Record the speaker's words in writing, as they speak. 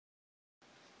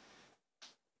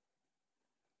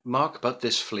Mark but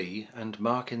this flea, and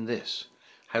mark in this,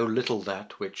 how little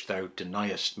that which thou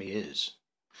deniest me is.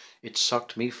 It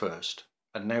sucked me first,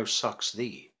 and now sucks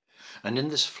thee, and in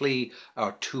this flea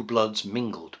our two bloods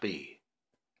mingled be.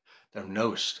 Thou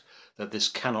know'st that this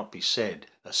cannot be said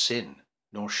a sin,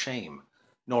 nor shame,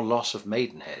 nor loss of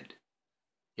maidenhead,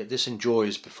 yet this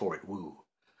enjoys before it woo,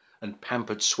 and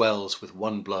pampered swells with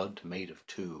one blood made of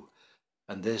two,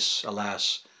 and this,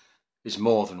 alas, is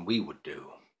more than we would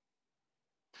do.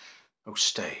 Oh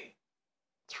stay,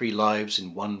 3 lives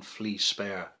in one flea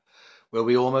spare, where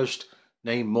we almost,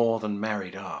 nay more than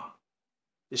married are.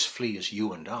 This flea is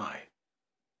you and I,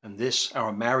 and this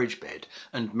our marriage bed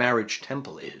and marriage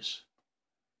temple is.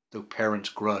 Though parents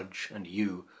grudge and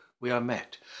you, we are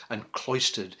met, and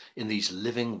cloistered in these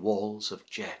living walls of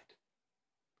jet.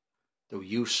 Though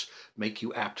use make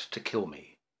you apt to kill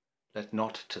me, let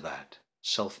not to that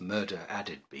self-murder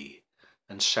added be,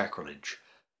 and sacrilege,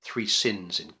 3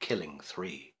 sins in killing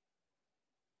 3.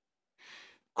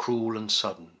 Cruel and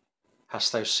sudden,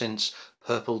 hast thou since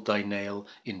purpled thy nail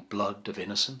in blood of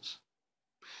innocence?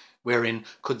 Wherein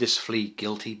could this flea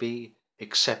guilty be,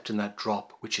 except in that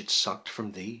drop which it sucked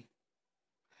from thee?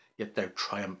 Yet thou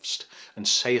triumph'st, and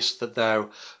sayest that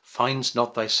thou find'st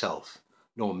not thyself,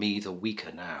 nor me the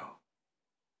weaker now.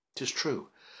 'Tis true,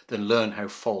 then learn how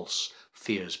false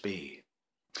fears be.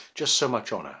 Just so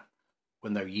much honour,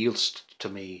 when thou yield'st to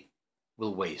me,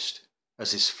 will waste,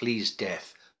 as this flea's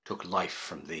death took life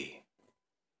from thee.